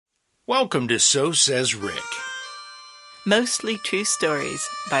Welcome to So Says Rick. Mostly True Stories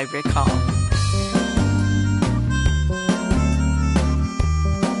by Rick Hall.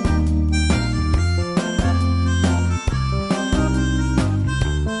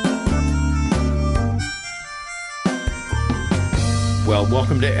 Well,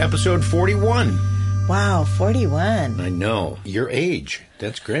 welcome to episode 41. Wow, 41. I know. Your age.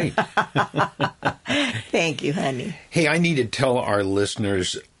 That's great. Thank you, honey. Hey, I need to tell our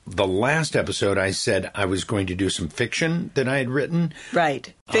listeners, the last episode I said I was going to do some fiction that I had written.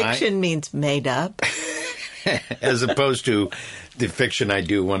 Right. Fiction means made up. As opposed to the fiction I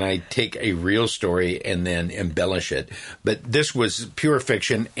do when I take a real story and then embellish it. But this was pure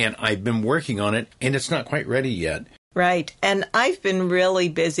fiction, and I've been working on it, and it's not quite ready yet. Right. And I've been really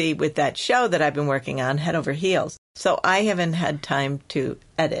busy with that show that I've been working on, Head Over Heels. So I haven't had time to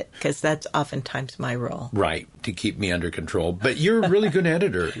edit, because that's oftentimes my role. Right, to keep me under control. But you're a really good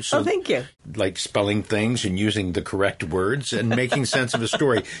editor. So, oh, thank you. Like spelling things and using the correct words and making sense of a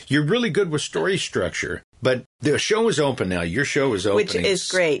story. You're really good with story structure. But the show is open now. Your show is open. Which is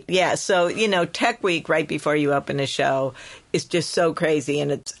great. Yeah. So, Tech Week right before you open a show is just so crazy,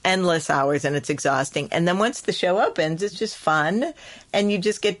 and it's endless hours and it's exhausting. And then once the show opens, it's just fun. And you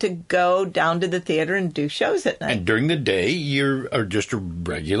just get to go down to the theater and do shows at night. And during the day, you are just a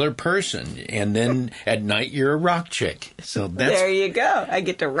regular person. And then at night, you're a rock chick. So there you go. I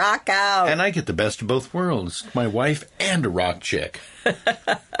get to rock out. And I get the best of both worlds. My wife and a rock chick.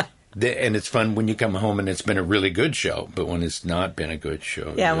 And it's fun when you come home and it's been a really good show, but when it's not been a good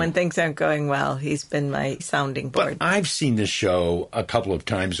show. Yeah, when things aren't going well, he's been my sounding board. But I've seen this show a couple of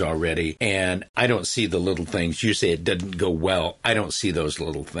times already, and I don't see the little things. You say it didn't go well. I don't see those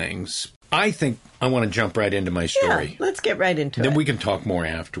little things. I think I want to jump right into my story. Yeah, let's get right into it. Then we can talk more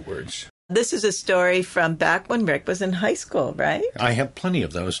afterwards. This is a story from back when Rick was in high school, right? I have plenty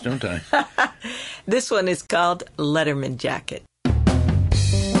of those, don't I? This one is called Letterman Jacket.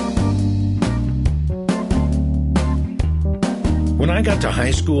 When I got to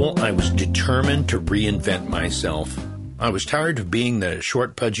high school, I was determined to reinvent myself. I was tired of being the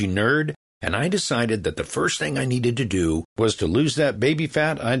short, pudgy nerd, and I decided that the first thing I needed to do was to lose that baby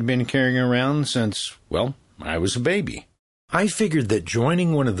fat I'd been carrying around since, well, I was a baby. I figured that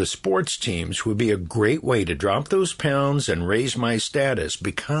joining one of the sports teams would be a great way to drop those pounds and raise my status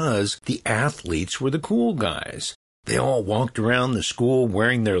because the athletes were the cool guys. They all walked around the school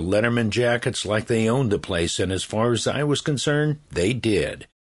wearing their Letterman jackets like they owned the place, and as far as I was concerned, they did.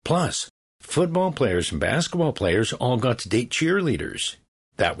 Plus, football players and basketball players all got to date cheerleaders.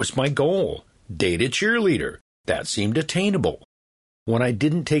 That was my goal. Date a cheerleader. That seemed attainable. What I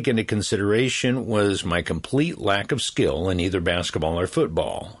didn't take into consideration was my complete lack of skill in either basketball or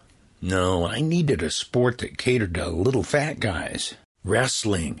football. No, I needed a sport that catered to little fat guys.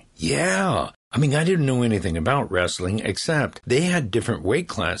 Wrestling. Yeah. I didn't know anything about wrestling, except they had different weight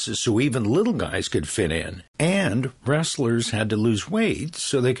classes so even little guys could fit in. And wrestlers had to lose weight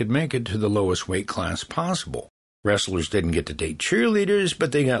so they could make it to the lowest weight class possible. Wrestlers didn't get to date cheerleaders,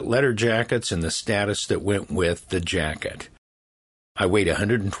 but they got letter jackets and the status that went with the jacket. I weighed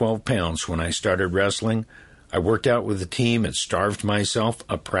 112 pounds when I started wrestling. I worked out with the team and starved myself,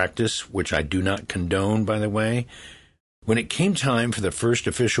 a practice which I do not condone, by the way. When it came time for the first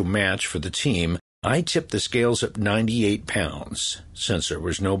official match for the team, I tipped the scales at 98 pounds. Since there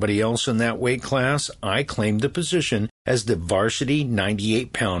was nobody else in that weight class, I claimed the position as the varsity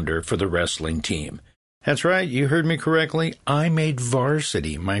 98-pounder for the wrestling team. That's right, you heard me correctly. I made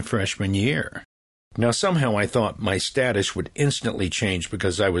varsity my freshman year. Now, somehow I thought my status would instantly change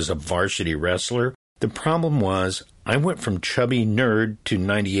because I was a varsity wrestler. The problem was, I went from chubby nerd to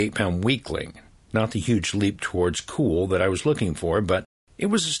 98-pound weakling. Not the huge leap towards cool that I was looking for, but it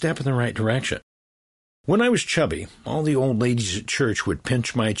was a step in the right direction. When I was chubby, all the old ladies at church would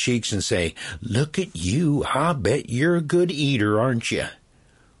pinch my cheeks and say, "Look at you, I bet you're a good eater, aren't you?"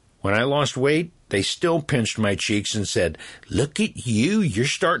 When I lost weight, they still pinched my cheeks and said, "Look at you, you're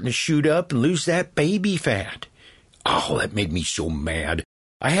starting to shoot up and lose that baby fat." Oh, that made me so mad.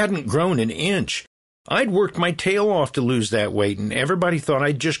 I hadn't grown an inch. I'd worked my tail off to lose that weight, and everybody thought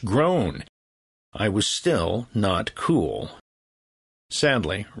I'd just grown. I was still not cool.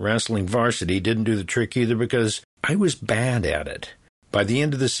 Sadly, wrestling varsity didn't do the trick either because I was bad at it. By the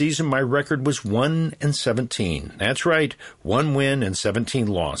end of the season, my record was 1-17. That's right, 1 win and 17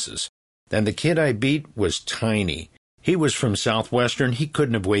 losses. And the kid I beat was tiny. He was from Southwestern. He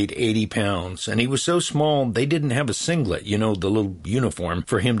couldn't have weighed 80 pounds, and he was so small they didn't have a singlet, the little uniform,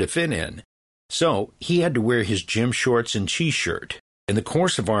 for him to fit in. So he had to wear his gym shorts and t-shirt. In the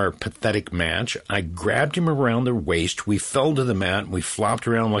course of our pathetic match, I grabbed him around the waist, we fell to the mat, and we flopped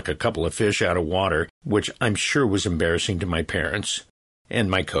around like a couple of fish out of water, which I'm sure was embarrassing to my parents,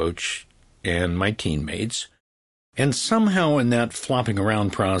 and my coach, and my teammates. And somehow in that flopping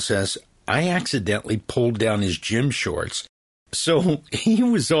around process, I accidentally pulled down his gym shorts. So he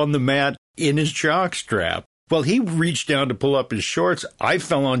was on the mat in his jock strap. While he reached down to pull up his shorts, I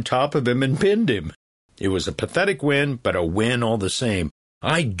fell on top of him and pinned him. It was a pathetic win, but a win all the same.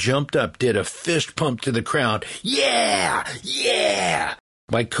 I jumped up, did a fist pump to the crowd. Yeah! Yeah!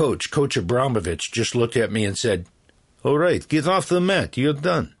 My coach, Coach Abramovich, just looked at me and said, "All right, get off the mat. You're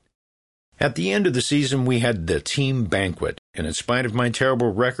done." At the end of the season, we had the team banquet, and in spite of my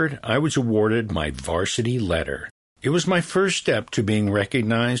terrible record, I was awarded my varsity letter. It was my first step to being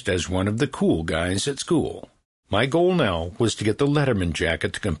recognized as one of the cool guys at school. My goal now was to get the Letterman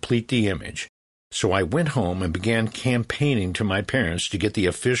jacket to complete the image. So I went home and began campaigning to my parents to get the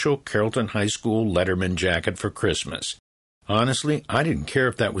official Carrollton High School Letterman jacket for Christmas. Honestly, I didn't care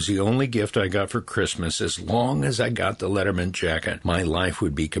if that was the only gift I got for Christmas. As long as I got the Letterman jacket, my life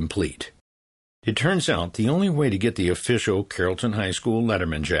would be complete. It turns out the only way to get the official Carrollton High School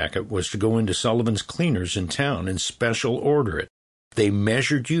Letterman jacket was to go into Sullivan's Cleaners in town and special order it. They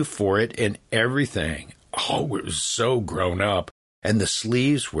measured you for it and everything. Oh, it was so grown up. And the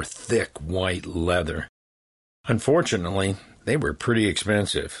sleeves were thick white leather. Unfortunately, they were pretty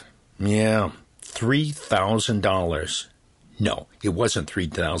expensive. Yeah, $3,000. No, it wasn't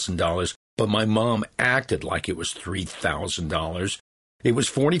 $3,000, but my mom acted like it was $3,000. It was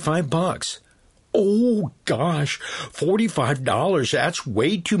 $45. Oh, gosh, $45, that's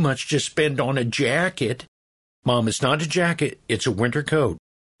way too much to spend on a jacket. Mom, it's not a jacket, it's a winter coat.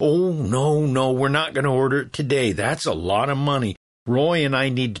 Oh, no, we're not going to order it today. That's a lot of money. Roy and I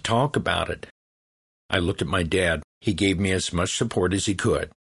need to talk about it. I looked at my dad. He gave me as much support as he could.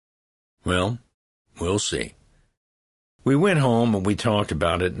 Well, we'll see. We went home and we talked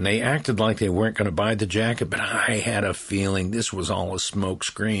about it, and they acted like they weren't going to buy the jacket, but I had a feeling this was all a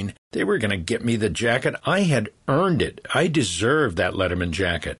smokescreen. They were going to get me the jacket. I had earned it. I deserved that Letterman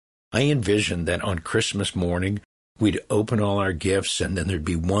jacket. I envisioned that on Christmas morning, we'd open all our gifts, and then there'd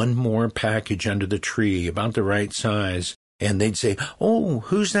be one more package under the tree about the right size. And they'd say, "Oh,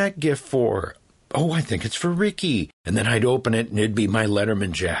 who's that gift for?" "Oh, I think it's for Ricky." And then I'd open it, and it'd be my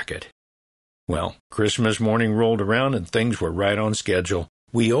Letterman jacket. Well, Christmas morning rolled around, and things were right on schedule.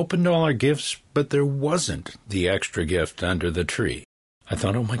 We opened all our gifts, but there wasn't the extra gift under the tree. I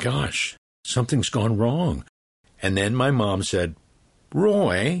thought, oh my gosh, something's gone wrong. And then my mom said,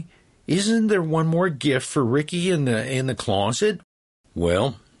 "Roy, isn't there one more gift for Ricky in the closet?"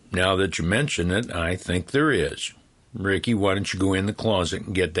 "Well, now that you mention it, I think there is. Ricky, why don't you go in the closet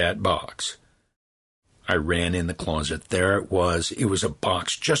and get that box?" I ran in the closet. There it was. It was a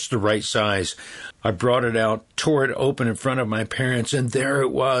box just the right size. I brought it out, tore it open in front of my parents, and there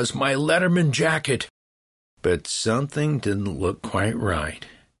it was, my Letterman jacket. But something didn't look quite right.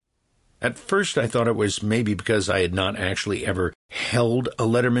 At first I thought it was maybe because I had not actually ever held a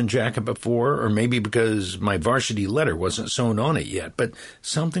Letterman jacket before, or maybe because my varsity letter wasn't sewn on it yet, but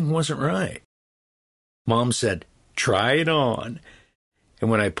something wasn't right. Mom said, "Try it on." And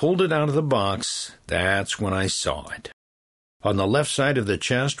when I pulled it out of the box, that's when I saw it. On the left side of the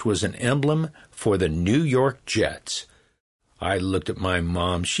chest was an emblem for the New York Jets. I looked at my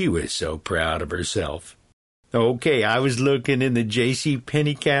mom. She was so proud of herself. Okay, I was looking in the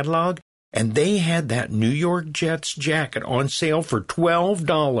JCPenney catalog, and they had that New York Jets jacket on sale for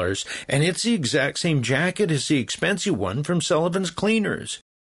 $12, and it's the exact same jacket as the expensive one from Sullivan's Cleaners.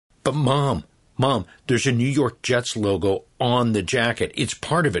 But Mom, there's a New York Jets logo on the jacket. It's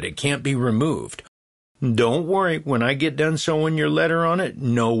part of it. It can't be removed. Don't worry. When I get done sewing your letter on it,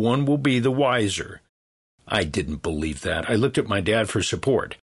 no one will be the wiser. I didn't believe that. I looked at my dad for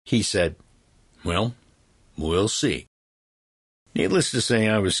support. He said, "Well, we'll see." Needless to say,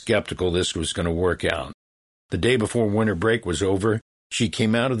 I was skeptical this was going to work out. The day before winter break was over, she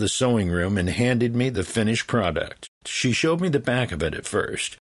came out of the sewing room and handed me the finished product. She showed me the back of it at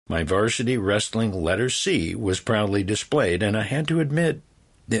first. My varsity wrestling letter C was proudly displayed, and I had to admit,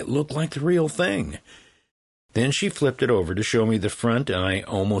 it looked like the real thing. Then she flipped it over to show me the front, and I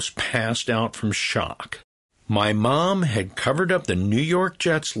almost passed out from shock. My mom had covered up the New York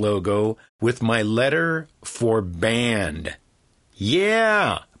Jets logo with my letter for Band.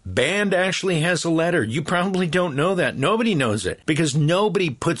 Yeah, Band actually has a letter. You probably don't know that. Nobody knows it, because nobody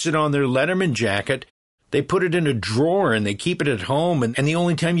puts it on their Letterman jacket. They put it in a drawer and they keep it at home, and the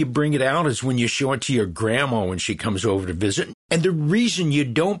only time you bring it out is when you show it to your grandma when she comes over to visit. And the reason you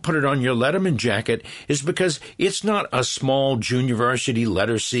don't put it on your Letterman jacket is because it's not a small junior varsity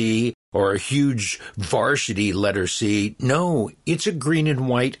letter C or a huge varsity letter C. No, it's a green and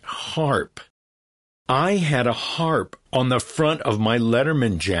white harp. I had a harp on the front of my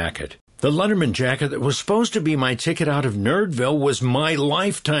Letterman jacket. The Letterman jacket that was supposed to be my ticket out of Nerdville was my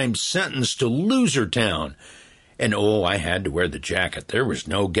lifetime sentence to Losertown. And I had to wear the jacket. There was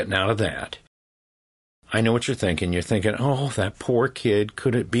no getting out of that. I know what you're thinking. You're thinking, that poor kid,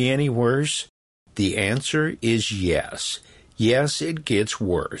 could it be any worse? The answer is yes. Yes, it gets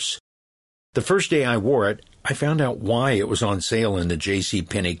worse. The first day I wore it, I found out why it was on sale in the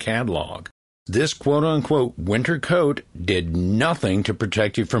JCPenney catalog. This quote-unquote winter coat did nothing to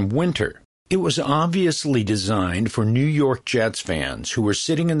protect you from winter. It was obviously designed for New York Jets fans who were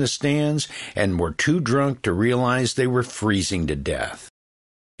sitting in the stands and were too drunk to realize they were freezing to death.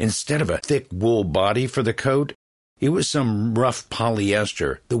 Instead of a thick wool body for the coat, it was some rough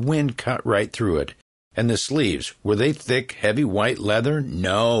polyester. The wind cut right through it. And the sleeves, were they thick, heavy white leather?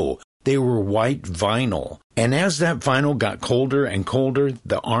 No. They were white vinyl, and as that vinyl got colder and colder,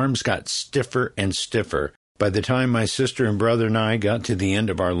 the arms got stiffer and stiffer. By the time my sister and brother and I got to the end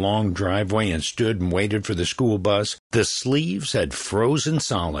of our long driveway and stood and waited for the school bus, the sleeves had frozen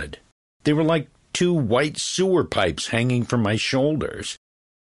solid. They were like two white sewer pipes hanging from my shoulders.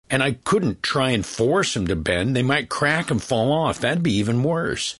 And I couldn't try and force them to bend. They might crack and fall off. That'd be even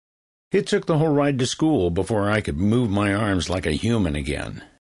worse. It took the whole ride to school before I could move my arms like a human again.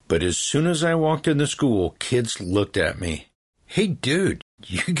 But as soon as I walked in the school, kids looked at me. Hey, dude,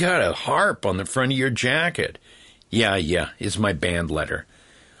 you got a harp on the front of your jacket. Yeah, it's my band letter.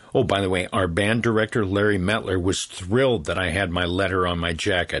 Oh, by the way, our band director, Larry Metler, was thrilled that I had my letter on my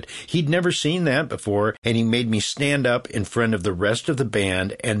jacket. He'd never seen that before, and he made me stand up in front of the rest of the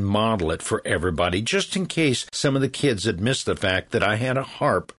band and model it for everybody, just in case some of the kids had missed the fact that I had a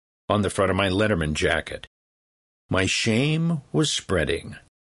harp on the front of my Letterman jacket. My shame was spreading.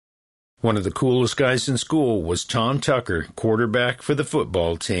 One of the coolest guys in school was Tom Tucker, quarterback for the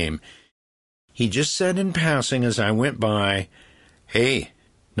football team. He just said in passing as I went by, "Hey,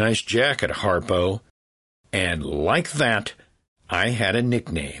 nice jacket, Harpo." And like that, I had a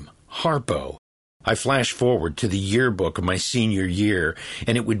nickname, Harpo. I flashed forward to the yearbook of my senior year,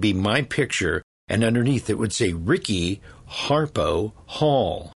 and it would be my picture, and underneath it would say Ricky Harpo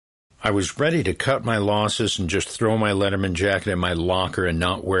Hall. I was ready to cut my losses and just throw my Letterman jacket in my locker and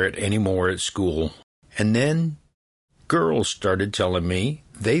not wear it anymore at school. And then girls started telling me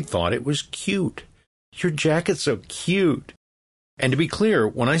they thought it was cute. Your jacket's so cute. And to be clear,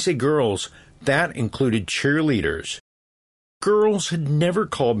 when I say girls, that included cheerleaders. Girls had never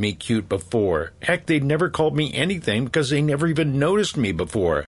called me cute before. Heck, they'd never called me anything because they never even noticed me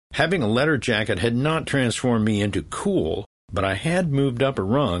before. Having a letter jacket had not transformed me into cool, but I had moved up a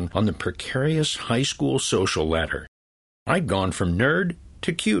rung on the precarious high school social ladder. I'd gone from nerd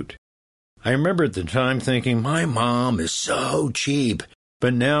to cute. I remember at the time thinking, my mom is so cheap.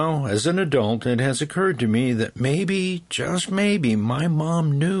 But now, as an adult, it has occurred to me that maybe, just maybe, my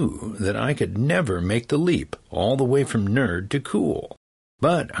mom knew that I could never make the leap all the way from nerd to cool.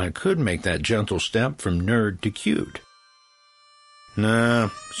 But I could make that gentle step from nerd to cute.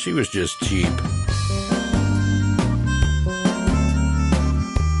 Nah, she was just cheap.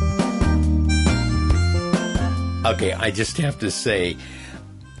 Okay, I just have to say,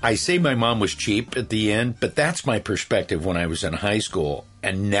 I say my mom was cheap at the end, but that's my perspective when I was in high school.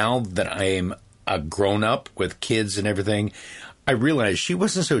 And now that I'm a grown-up with kids and everything, I realize she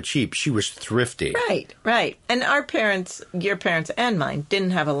wasn't so cheap. She was thrifty. Right. And our parents, your parents and mine,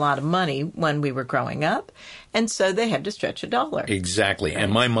 didn't have a lot of money when we were growing up, and so they had to stretch a dollar. Exactly. Right.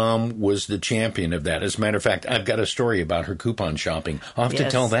 And my mom was the champion of that. As a matter of fact, I've got a story about her coupon shopping. I'll have to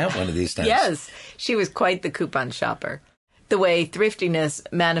tell that one of these times. Yes. She was quite the coupon shopper. The way thriftiness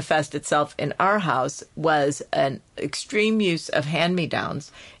manifested itself in our house was an extreme use of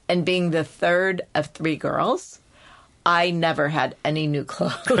hand-me-downs, and being the third of three girls, I never had any new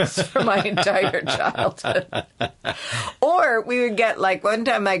clothes for my entire childhood. Or we would get, like, one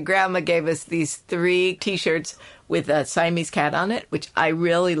time my grandma gave us these 3 T-shirts with a Siamese cat on it, which I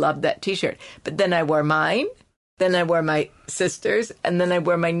really loved that T-shirt. But then I wore mine, then I wore my sister's, and then I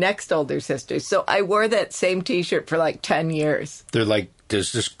wore my next older sister's. So I wore that same T-shirt for like 10 years. They're like,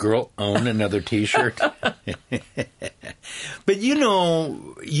 does this girl own another T-shirt? But you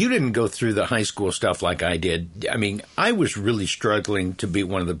know, you didn't go through the high school stuff like I did. I mean, I was really struggling to be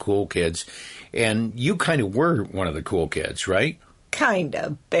one of the cool kids, and you kind of were one of the cool kids, right? Kind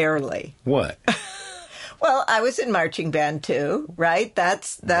of, barely. What? Well, I was in marching band too, right?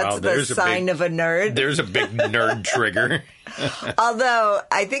 That's the sign of a nerd. There's a big nerd trigger. Although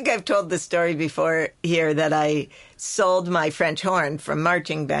I think I've told the story before here that I sold my French horn from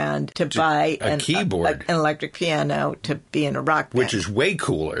marching band to buy a keyboard, an electric piano to be in a rock band. Which is way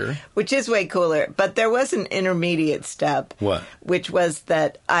cooler. But there was an intermediate step. What? Which was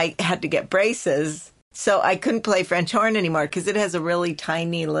that I had to get braces. So I couldn't play French horn anymore because it has a really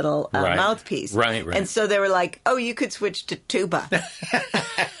tiny little mouthpiece. Right. And so they were like, oh, you could switch to tuba.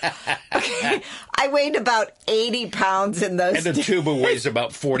 Okay. I weighed about 80 pounds in those. And the tuba weighs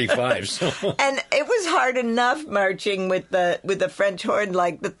about 45. So. And it was hard enough marching with the French horn.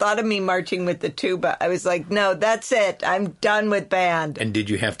 Like, the thought of me marching with the tuba, I was like, no, that's it. I'm done with band. And did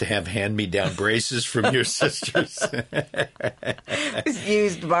you have to have hand-me-down braces from your sisters?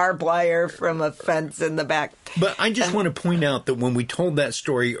 Used barbed wire from a fence in the back. But I just want to point out that when we told that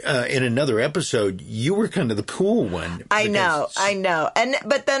story in another episode, you were kind of the cool one. I know.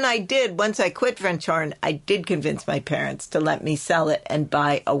 But then I did, once I quit French horn, I did convince my parents to let me sell it and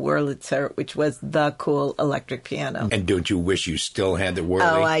buy a Wurlitzer, which was the cool electric piano. And don't you wish you still had the Whirly?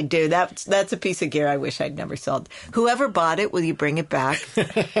 Oh, I do. That's a piece of gear I wish I'd never sold. Whoever bought it, will you bring it back?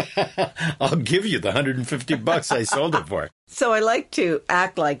 I'll give you the $150 I sold it for. So I like to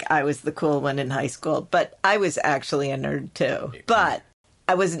act like I was the cool one in high school, but I was actually a nerd too. But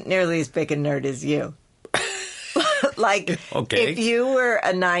I wasn't nearly as big a nerd as you. Like, okay. If you were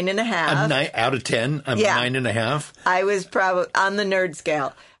a 9.5. Out of 10, I'm a 9.5. I was probably, on the nerd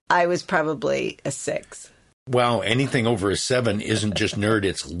scale, I was probably a 6. Wow, anything over a 7 isn't just nerd,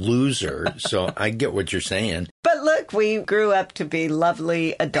 it's loser. So I get what you're saying. But look, we grew up to be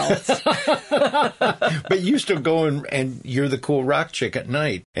lovely adults. But you still go and you're the cool rock chick at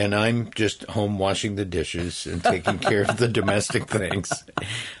night. And I'm just home washing the dishes and taking care of the domestic things.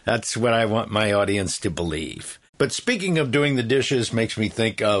 That's what I want my audience to believe. But speaking of doing the dishes makes me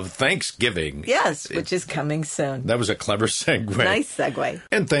think of Thanksgiving. Yes, which is coming soon. That was a clever segue. Nice segue.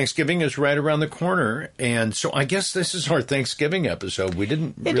 And Thanksgiving is right around the corner. And so I guess this is our Thanksgiving episode. We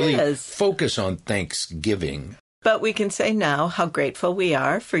didn't really focus on Thanksgiving. But we can say now how grateful we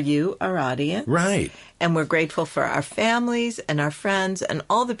are for you, our audience. Right. And we're grateful for our families and our friends and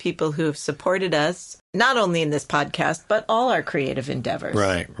all the people who have supported us, not only in this podcast, but all our creative endeavors.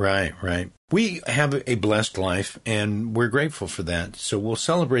 Right. We have a blessed life, and we're grateful for that. So we'll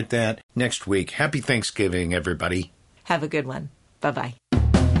celebrate that next week. Happy Thanksgiving, everybody. Have a good one. Bye-bye.